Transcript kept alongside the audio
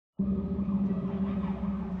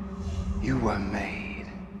You were made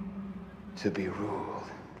to be ruled.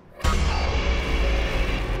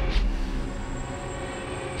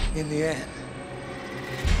 In the end,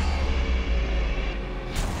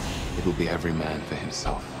 it'll be every man for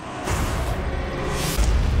himself.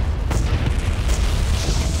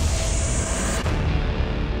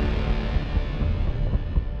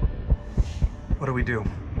 What do we do?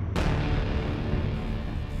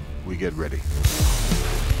 We get ready.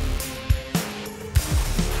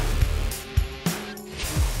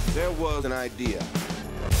 There was an idea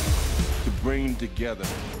to bring together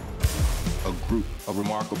a group of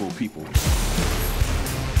remarkable people.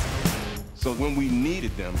 So when we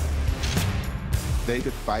needed them, they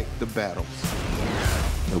could fight the battles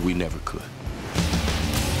that we never could.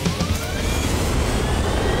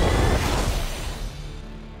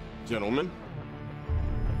 Gentlemen,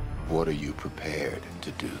 what are you prepared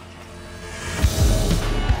to do?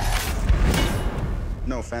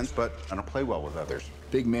 No offense, but I don't play well with others.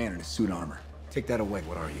 Big man in a suit armor. Take that away.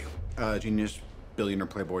 What are you? Genius, billionaire,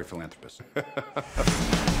 playboy, philanthropist.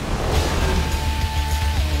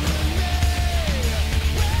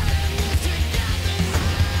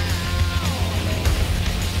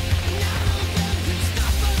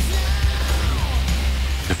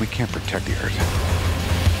 If we can't protect the Earth,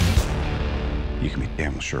 you can be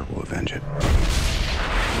damn sure we'll avenge it.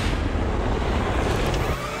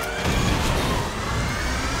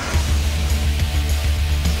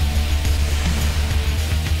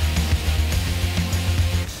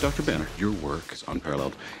 Dr. Banner, your work is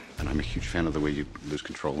unparalleled, and I'm a huge fan of the way you lose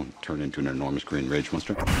control and turn into an enormous green rage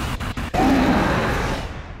monster.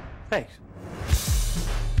 Thanks.